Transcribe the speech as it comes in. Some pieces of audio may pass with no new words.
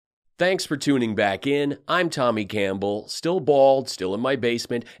Thanks for tuning back in. I'm Tommy Campbell, still bald, still in my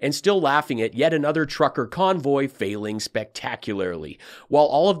basement, and still laughing at yet another trucker convoy failing spectacularly. While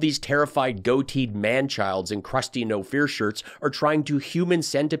all of these terrified goateed man-childs in crusty no-fear shirts are trying to human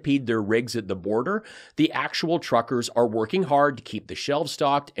centipede their rigs at the border, the actual truckers are working hard to keep the shelves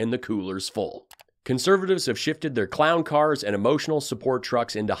stocked and the coolers full. Conservatives have shifted their clown cars and emotional support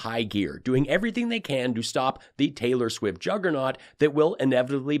trucks into high gear, doing everything they can to stop the Taylor Swift juggernaut that will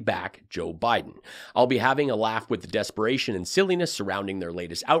inevitably back Joe Biden. I'll be having a laugh with the desperation and silliness surrounding their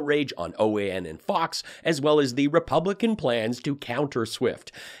latest outrage on OAN and Fox, as well as the Republican plans to counter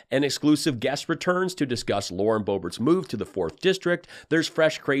Swift. An exclusive guest returns to discuss Lauren Boebert's move to the 4th District. There's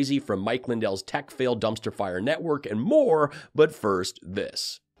fresh crazy from Mike Lindell's Tech Fail Dumpster Fire Network and more, but first,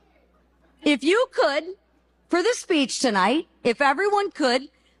 this. If you could, for the speech tonight, if everyone could,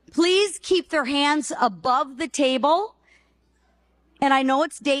 please keep their hands above the table. And I know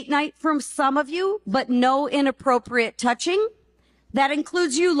it's date night from some of you, but no inappropriate touching. That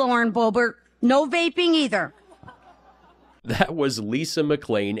includes you, Lauren Boebert. No vaping either. That was Lisa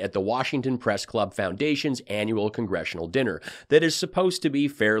McLean at the Washington Press Club Foundation's annual congressional dinner that is supposed to be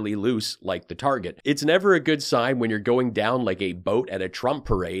fairly loose like the target. It's never a good sign when you're going down like a boat at a Trump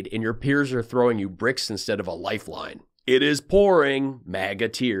parade and your peers are throwing you bricks instead of a lifeline. It is pouring MAGA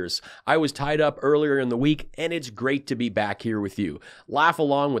tears. I was tied up earlier in the week, and it's great to be back here with you. Laugh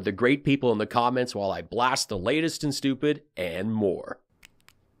along with the great people in the comments while I blast the latest and stupid and more.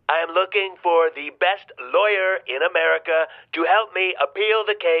 I am looking for the best lawyer in America to help me appeal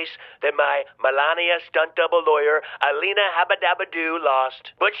the case that my Melania stunt double lawyer, Alina Habadabadoo,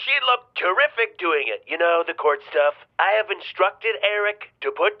 lost. But she looked terrific doing it. You know, the court stuff. I have instructed Eric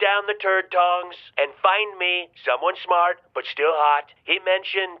to put down the turd tongs and find me someone smart but still hot. He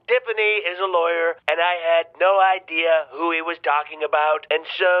mentioned Tiffany is a lawyer, and I had no idea who he was talking about. And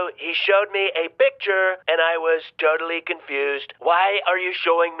so he showed me a picture, and I was totally confused. Why are you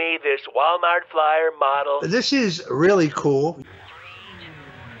showing me this Walmart flyer model? This is really cool.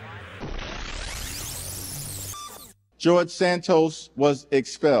 George Santos was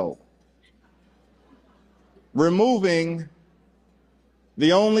expelled, removing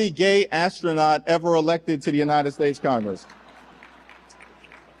the only gay astronaut ever elected to the United States Congress.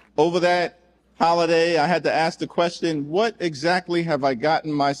 Over that holiday, I had to ask the question, what exactly have I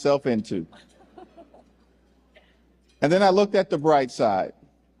gotten myself into? And then I looked at the bright side.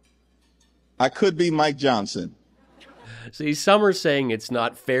 I could be Mike Johnson. See, some are saying it's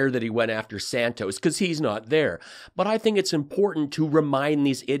not fair that he went after Santos because he's not there. But I think it's important to remind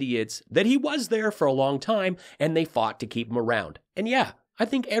these idiots that he was there for a long time and they fought to keep him around. And yeah, I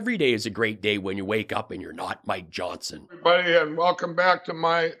think every day is a great day when you wake up and you're not Mike Johnson. Everybody, and welcome back to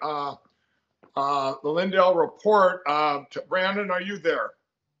my the Lindell Report. Brandon, are you there?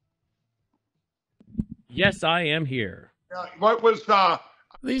 Yes, I am here. What was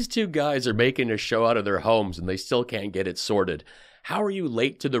These two guys are making a show out of their homes and they still can't get it sorted. How are you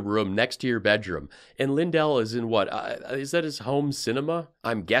late to the room next to your bedroom? And Lindell is in what? Is that his home cinema?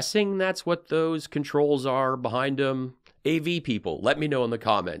 I'm guessing that's what those controls are behind him. AV people, let me know in the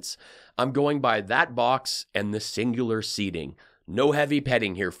comments. I'm going by that box and the singular seating. No heavy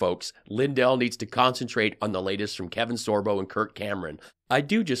petting here, folks. Lindell needs to concentrate on the latest from Kevin Sorbo and Kirk Cameron. I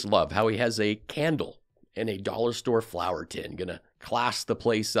do just love how he has a candle and a dollar store flour tin. Gonna class the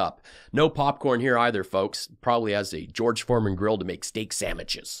place up. No popcorn here either, folks. Probably has a George Foreman grill to make steak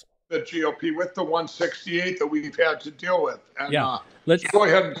sandwiches. The GOP with the 168 that we've had to deal with. And, yeah, let's go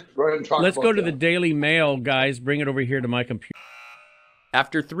ahead and talk. Let's about go to that. the Daily Mail, guys. Bring it over here to my computer.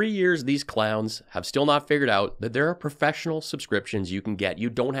 After 3 years, these clowns have still not figured out that there are professional subscriptions you can get. You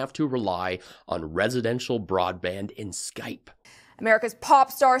don't have to rely on residential broadband and Skype. America's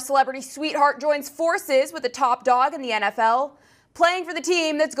pop star celebrity sweetheart joins forces with the top dog in the NFL, playing for the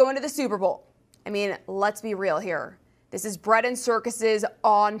team that's going to the Super Bowl. I mean, let's be real here. This is bread and circuses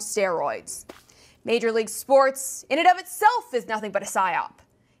on steroids. Major League Sports, in and of itself, is nothing but a PsyOp.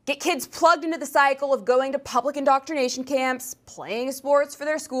 Get kids plugged into the cycle of going to public indoctrination camps, playing sports for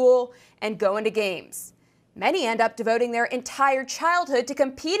their school, and going to games. Many end up devoting their entire childhood to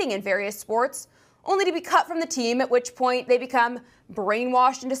competing in various sports, only to be cut from the team, at which point they become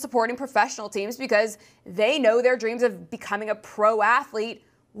brainwashed into supporting professional teams because they know their dreams of becoming a pro athlete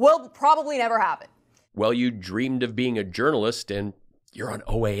will probably never happen. Well, you dreamed of being a journalist and you're on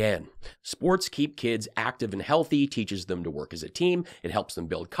OAN. Sports keep kids active and healthy, teaches them to work as a team, it helps them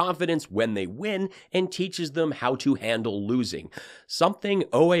build confidence when they win, and teaches them how to handle losing. Something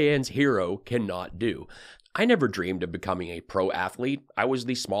OAN's hero cannot do. I never dreamed of becoming a pro athlete. I was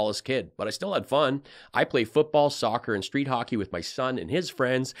the smallest kid, but I still had fun. I play football, soccer, and street hockey with my son and his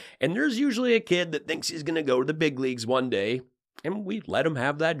friends, and there's usually a kid that thinks he's going to go to the big leagues one day, and we let him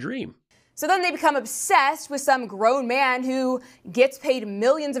have that dream. So then they become obsessed with some grown man who gets paid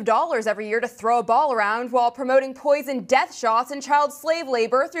millions of dollars every year to throw a ball around while promoting poison death shots and child slave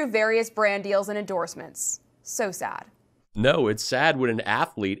labor through various brand deals and endorsements. So sad. No, it's sad when an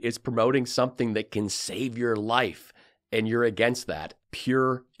athlete is promoting something that can save your life, and you're against that.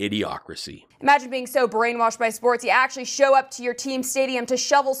 Pure idiocracy. Imagine being so brainwashed by sports you actually show up to your team stadium to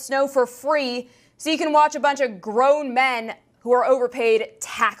shovel snow for free so you can watch a bunch of grown men who are overpaid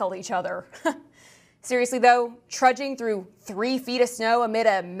tackle each other. Seriously though, trudging through 3 feet of snow amid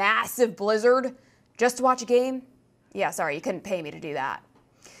a massive blizzard just to watch a game? Yeah, sorry, you couldn't pay me to do that.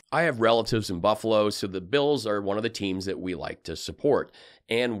 I have relatives in Buffalo, so the Bills are one of the teams that we like to support.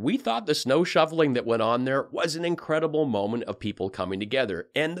 And we thought the snow shoveling that went on there was an incredible moment of people coming together.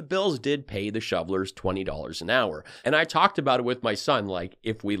 And the Bills did pay the shovelers $20 an hour. And I talked about it with my son, like,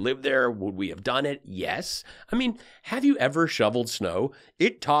 if we lived there, would we have done it? Yes. I mean, have you ever shoveled snow?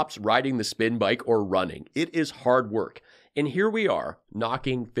 It tops riding the spin bike or running. It is hard work. And here we are,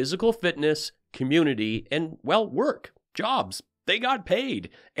 knocking physical fitness, community, and, well, work, jobs. They got paid,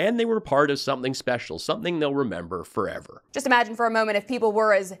 and they were part of something special, something they'll remember forever. Just imagine for a moment if people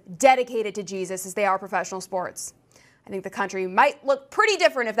were as dedicated to Jesus as they are professional sports. I think the country might look pretty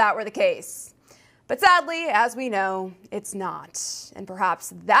different if that were the case. But sadly, as we know, it's not. And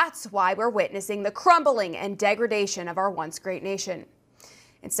perhaps that's why we're witnessing the crumbling and degradation of our once great nation.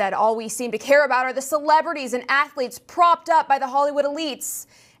 Instead, all we seem to care about are the celebrities and athletes propped up by the Hollywood elites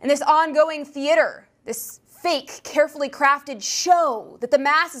and this ongoing theater, this fake, carefully crafted show that the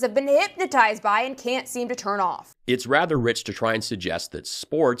masses have been hypnotized by and can't seem to turn off. It's rather rich to try and suggest that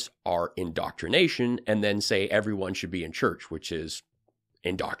sports are indoctrination and then say everyone should be in church, which is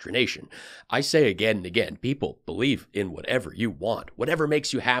indoctrination. I say again and again, people believe in whatever you want, whatever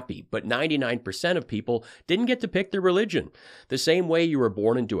makes you happy, but 99% of people didn't get to pick their religion. The same way you were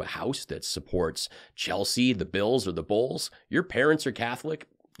born into a house that supports Chelsea, the Bills, or the Bulls, your parents are Catholic,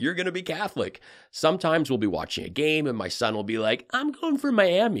 you're going to be Catholic. Sometimes we'll be watching a game and my son will be like, I'm going for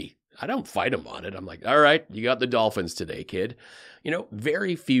Miami. I don't fight him on it. I'm like, all right, you got the Dolphins today, kid. You know,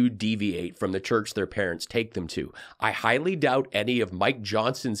 very few deviate from the church their parents take them to. I highly doubt any of Mike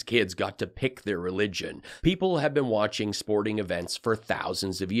Johnson's kids got to pick their religion. People have been watching sporting events for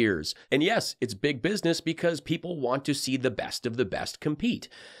thousands of years. And yes, it's big business because people want to see the best of the best compete.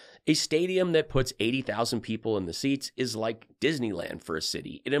 A stadium that puts 80,000 people in the seats is like Disneyland for a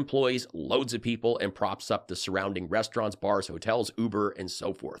city. It employs loads of people and props up the surrounding restaurants, bars, hotels, Uber, and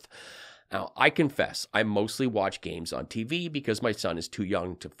so forth. Now, I confess, I mostly watch games on TV because my son is too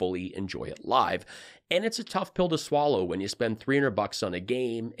young to fully enjoy it live, and it's a tough pill to swallow when you spend $300 on a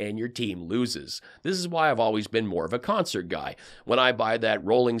game and your team loses. This is why I've always been more of a concert guy. When I buy that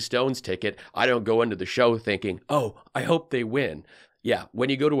Rolling Stones ticket, I don't go into the show thinking, oh, I hope they win. Yeah, when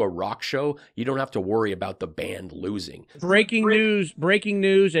you go to a rock show, you don't have to worry about the band losing. Breaking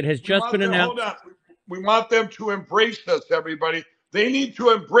news, it has just been announced. Hold on. We want them to embrace us, everybody. They need to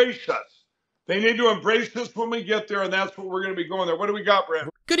embrace us. They need to embrace us when we get there, and that's what we're going to be going there. What do we got, Brad?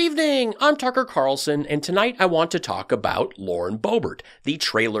 Good evening, I'm Tucker Carlson, and tonight I want to talk about Lauren Boebert, the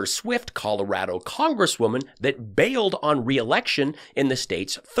Taylor Swift Colorado congresswoman that bailed on re-election in the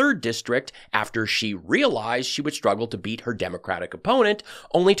state's 3rd district after she realized she would struggle to beat her Democratic opponent,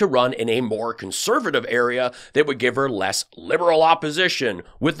 only to run in a more conservative area that would give her less liberal opposition,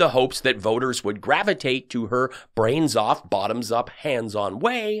 with the hopes that voters would gravitate to her brains-off, bottoms-up, hands-on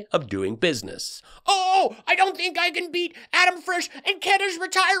way of doing business. Oh, I don't think I can beat Adam Frisch, and Ken is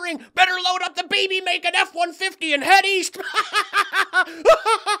retiring. Better load up the baby, make an F-150 and head east.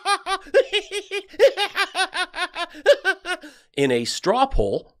 In a straw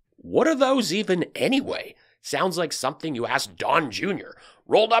poll, what are those even anyway? Sounds like something you asked Don Jr.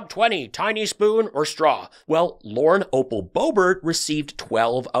 Rolled up 20, tiny spoon, or straw? Well, Lauren Opal Boebert received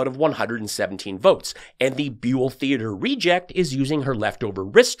 12 out of 117 votes, and the Buell Theater reject is using her leftover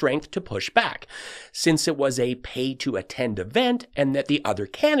wrist strength to push back, since it was a pay-to-attend event and that the other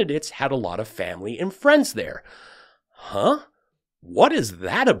candidates had a lot of family and friends there. Huh? What is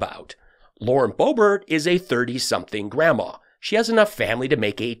that about? Lauren Boebert is a 30-something grandma. She has enough family to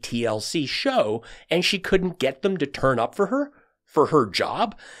make a TLC show, and she couldn't get them to turn up for her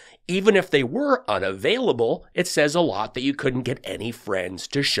job. Even if they were unavailable, it says a lot that you couldn't get any friends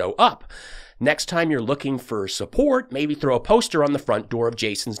to show up. Next time you're looking for support, maybe throw a poster on the front door of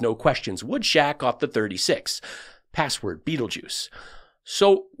Jason's No Questions Wood Shack off the 36. Password Beetlejuice.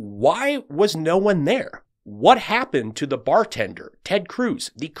 So why was no one there? What happened to the bartender, Ted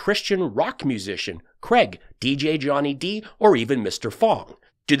Cruz, the Christian rock musician, Craig, DJ Johnny D, or even Mr. Fong?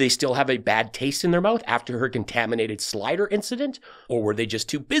 Do they still have a bad taste in their mouth after her contaminated slider incident? Or were they just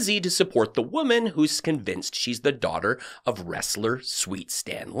too busy to support the woman who's convinced she's the daughter of wrestler Sweet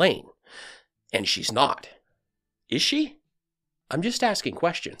Stan Lane? And she's not. Is she? I'm just asking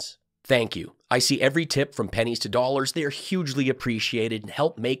questions. Thank you. I see every tip from pennies to dollars. They are hugely appreciated and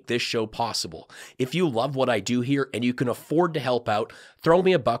help make this show possible. If you love what I do here and you can afford to help out, throw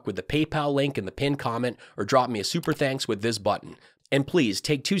me a buck with the PayPal link in the pinned comment or drop me a super thanks with this button. And please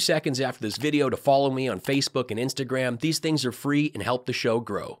take 2 seconds after this video to follow me on Facebook and Instagram. These things are free and help the show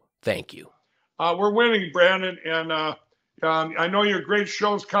grow. Thank you. We're winning, Brandon, and I know your great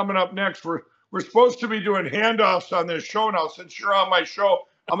show's coming up next. We're supposed to be doing handoffs on this show now. Since you're on my show,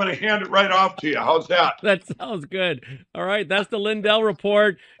 I'm going to hand it right off to you. How's that? That sounds good. All right, that's the Lindell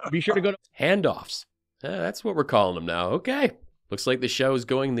Report. Be sure to go to handoffs. That's what we're calling them now. Okay. Looks like the show is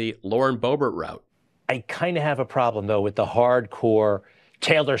going the Lauren Boebert route. I kind of have a problem, though, with the hardcore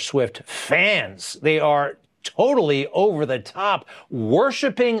Taylor Swift fans. They are totally over the top,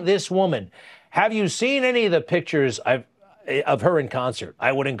 worshiping this woman. Have you seen any of the pictures of her in concert?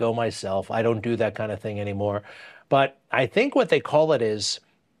 I wouldn't go myself. I don't do that kind of thing anymore. But I think what they call it is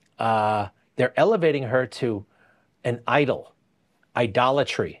they're elevating her to an idol,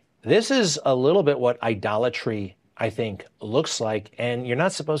 idolatry. This is a little bit what idolatry, I think, looks like, and you're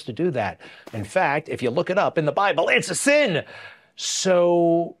not supposed to do that. In fact, if you look it up in the Bible, it's a sin.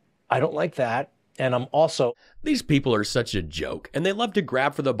 So I don't like that. And I'm also... These people are such a joke, and they love to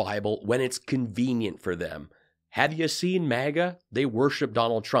grab for the Bible when it's convenient for them. Have you seen MAGA? They worship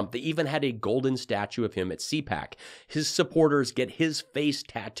Donald Trump. They even had a golden statue of him at CPAC. His supporters get his face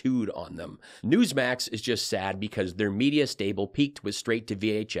tattooed on them. Newsmax is just sad because their media stable peaked with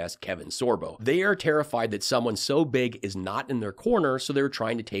straight-to-VHS Kevin Sorbo. They are terrified that someone so big is not in their corner, so they're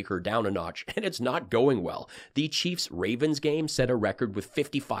trying to take her down a notch, and it's not going well. The Chiefs-Ravens game set a record with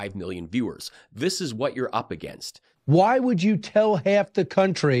 55 million viewers. This is what you're up against. Why would you tell half the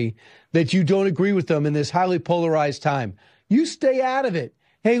country that you don't agree with them in this highly polarized time? You stay out of it.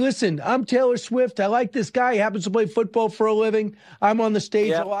 Hey, listen, I'm Taylor Swift. I like this guy. He happens to play football for a living. I'm on the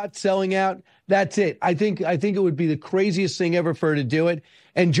stage a lot, selling out. That's it. I think it would be the craziest thing ever for her to do it.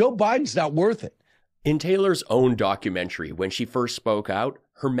 And Joe Biden's not worth it. In Taylor's own documentary, when she first spoke out,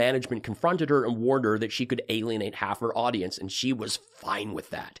 her management confronted her and warned her that she could alienate half her audience, and she was fine with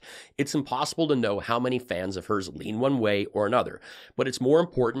that. It's impossible to know how many fans of hers lean one way or another, but it's more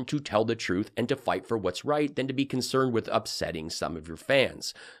important to tell the truth and to fight for what's right than to be concerned with upsetting some of your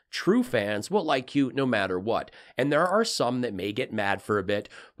fans. True fans will like you no matter what, and there are some that may get mad for a bit,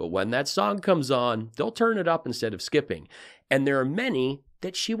 but when that song comes on, they'll turn it up instead of skipping. And there are many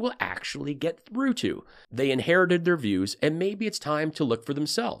that she will actually get through to. They inherited their views, and maybe it's time to look for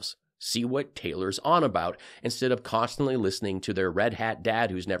themselves. See what Taylor's on about, instead of constantly listening to their red hat dad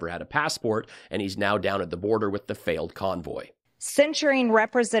who's never had a passport, and he's now down at the border with the failed convoy. Censuring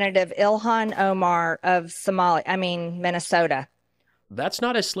Representative Ilhan Omar of Minnesota. That's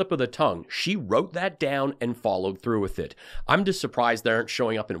not a slip of the tongue. She wrote that down and followed through with it. I'm just surprised they aren't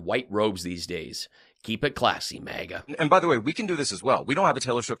showing up in white robes these days. Keep it classy, MAGA. And by the way, we can do this as well. We don't have a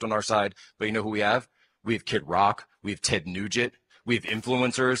Taylor Swift on our side, but you know who we have? We have Kid Rock. We have Ted Nugent. We have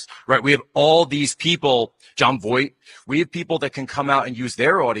influencers, right? We have all these people, John Voight. We have people that can come out and use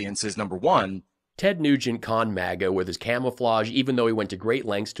their audiences, number one. Ted Nugent conned MAGA with his camouflage, even though he went to great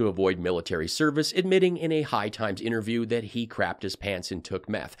lengths to avoid military service, admitting in a High Times interview that he crapped his pants and took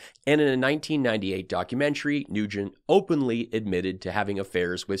meth. And in a 1998 documentary, Nugent openly admitted to having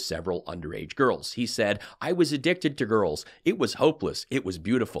affairs with several underage girls. He said, "I was addicted to girls. It was hopeless. It was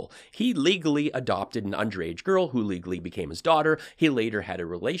beautiful." He legally adopted an underage girl who legally became his daughter. He later had a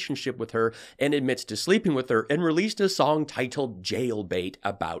relationship with her and admits to sleeping with her and released a song titled Jailbait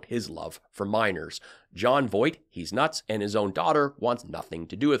about his love for minors. John Voight, he's nuts, and his own daughter wants nothing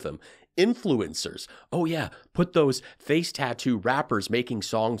to do with him. Influencers. Oh yeah, put those face tattoo rappers making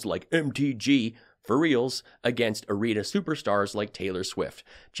songs like MTG for reals against arena superstars like Taylor Swift.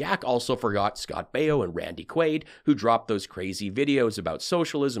 Jack also forgot Scott Baio and Randy Quaid, who dropped those crazy videos about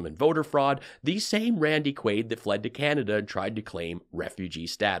socialism and voter fraud, the same Randy Quaid that fled to Canada and tried to claim refugee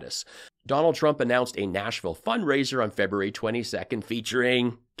status. Donald Trump announced a Nashville fundraiser on February 22nd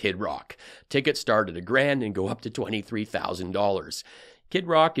featuring Kid Rock. Tickets start at $1,000 and go up to $23,000. Kid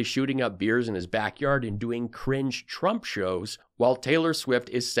Rock is shooting up beers in his backyard and doing cringe Trump shows, while Taylor Swift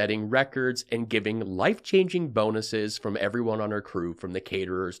is setting records and giving life-changing bonuses from everyone on her crew, from the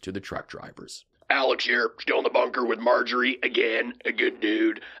caterers to the truck drivers. Alex here, still in the bunker with Marjorie again, a good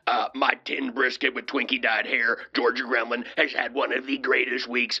dude. My tin brisket with Twinkie-dyed hair, Georgia Gremlin, has had one of the greatest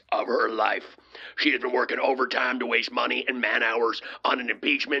weeks of her life. She has been working overtime to waste money and man hours on an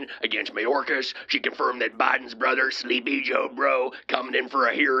impeachment against Mayorkas. She confirmed that Biden's brother, Sleepy Joe Bro, coming in for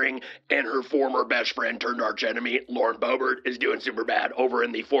a hearing, and her former best friend turned arch enemy, Lauren Boebert, is doing super bad over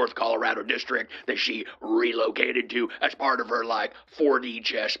in the 4th Colorado district that she relocated to as part of her, 4D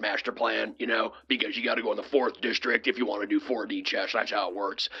chess master plan, because you got to go in the 4th district if you want to do 4D chess. That's how it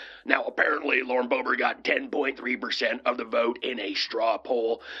works. Now, apparently, Lauren Boebert got 10.3% of the vote in a straw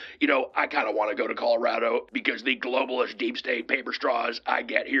poll. I kind of want to go to Colorado because the globalist deep state paper straws I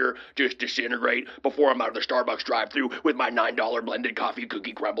get here just disintegrate before I'm out of the Starbucks drive-thru with my $9 blended coffee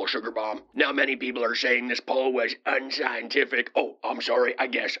cookie crumble sugar bomb. Now, many people are saying this poll was unscientific. Oh, I'm sorry, I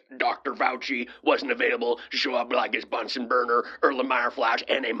guess Dr. Fauci wasn't available to show up like his Bunsen burner, Erlenmeyer flash,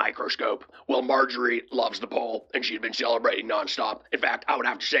 and a microscope. Well, Marjorie loves the poll, and she's been celebrating nonstop. In fact, I would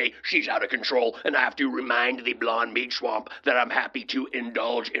have to say she's out of control, and I have to remind the blonde meat swamp that I'm happy to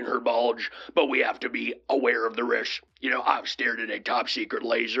indulge in her bulge, but we have to be aware of the risks. I've stared at a top-secret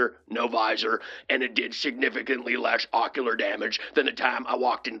laser, no visor, and it did significantly less ocular damage than the time I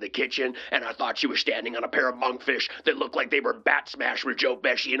walked into the kitchen and I thought she was standing on a pair of monkfish that looked like they were bat smashed with Joe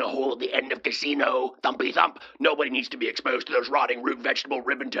Pesci in a hole at the end of Casino. Thumpy thump. Nobody needs to be exposed to those rotting root vegetable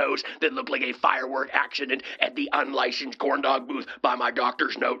ribbon toes that look like a firework accident at the unlicensed corn dog booth by my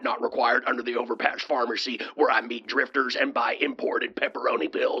doctor's note not required under the Overpass Pharmacy where I meet drifters and buy imported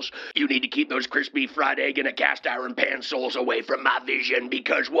pepperoni pills. You need to keep those crispy fried egg in a cast iron pan souls away from my vision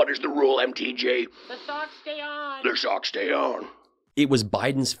because what is the rule, MTJ? The socks stay on. The socks stay on. It was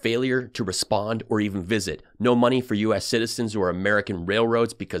Biden's failure to respond or even visit. No money for U.S. citizens or American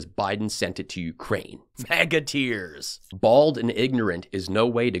railroads because Biden sent it to Ukraine. MAGA Tears. Bald and ignorant is no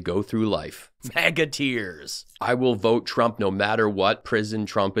way to go through life. MAGA Tears. I will vote Trump no matter what prison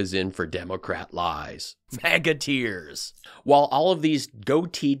Trump is in for Democrat lies. MAGA Tears. While all of these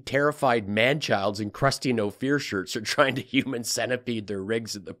goateed, terrified man-childs in crusty no-fear shirts are trying to human centipede their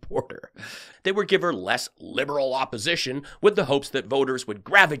rigs at the border, they would give her less liberal opposition with the hopes that voters would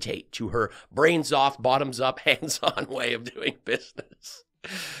gravitate to her brains-off, bottoms-up, hands-on way of doing business.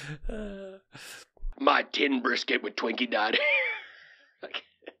 My tin brisket with Twinkie-dyed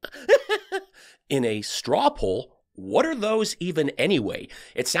In a straw poll, what are those even anyway?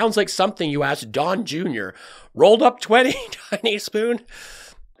 It sounds like something you asked Don Jr. Rolled up 20, tiny spoon?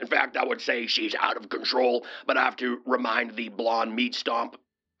 In fact, I would say she's out of control, but I have to remind the blonde meat stomp.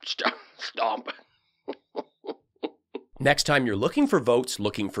 Next time you're looking for votes,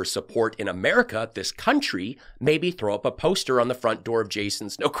 looking for support in America, this country, maybe throw up a poster on the front door of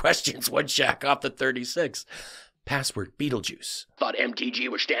Jason's No Questions One Shack off the 36. Password Beetlejuice. Thought MTG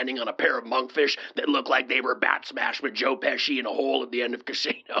was standing on a pair of monkfish that looked like they were bat smashed with Joe Pesci in a hole at the end of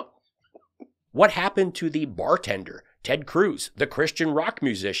Casino. What happened to the bartender, Ted Cruz, the Christian rock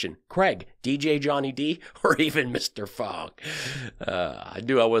musician, Craig, DJ Johnny D, or even Mr. Fogg? I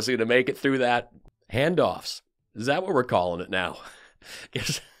knew I wasn't going to make it through that. Handoffs. Is that what we're calling it now?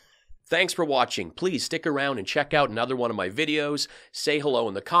 Thanks for watching. Please stick around and check out another one of my videos. Say hello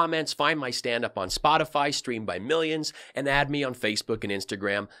in the comments. Find my stand-up on Spotify, streamed by millions, and add me on Facebook and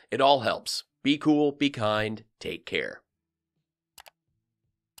Instagram. It all helps. Be cool, be kind, take care.